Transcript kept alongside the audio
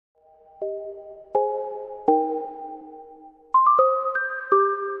I've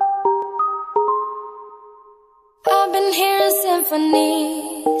been hearing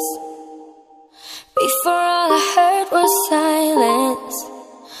symphonies. Before all I heard was silence,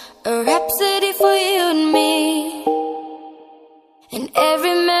 a rhapsody for you and me. And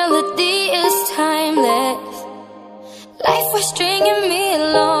every melody is timeless. Life was stringing me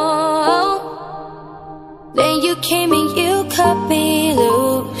along. Then you came and you cut me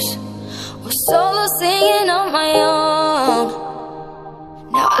loose. Was solo singing on my own.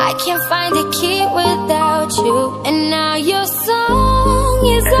 Now I can't find a key without you. And now your song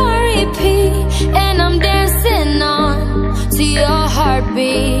is on repeat, and I'm dancing on to your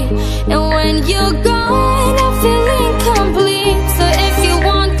heartbeat. And when you're gone, I feel incomplete. So if you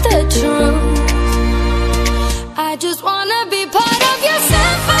want the truth, I just wanna be part of your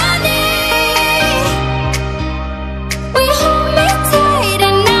symphony. We hold me tight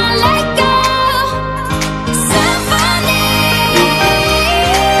and not let go. Symphony,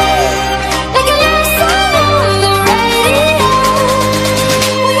 like a love song on the radio.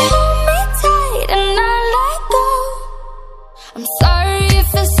 We hold me tight and not let go. I'm sorry if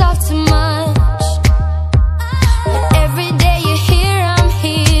it's all too much, but every day you're here I'm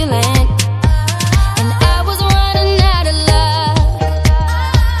healing. And I was running out of luck.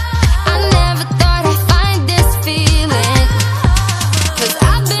 I never thought I'd find this feeling. 'Cause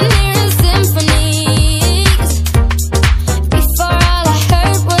I've been hearing symphonies. Before all I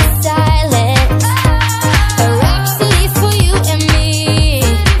heard was silence, a rhapsody for you and me.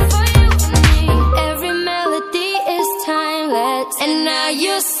 And every melody is timeless. And now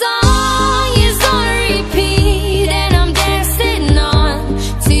your song is on repeat, and I'm dancing on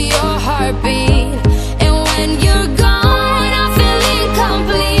to your heartbeat. And when you're gone, I feel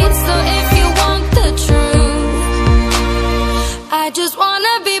incomplete. So if you want the truth, I just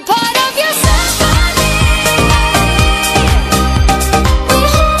wanna be part of your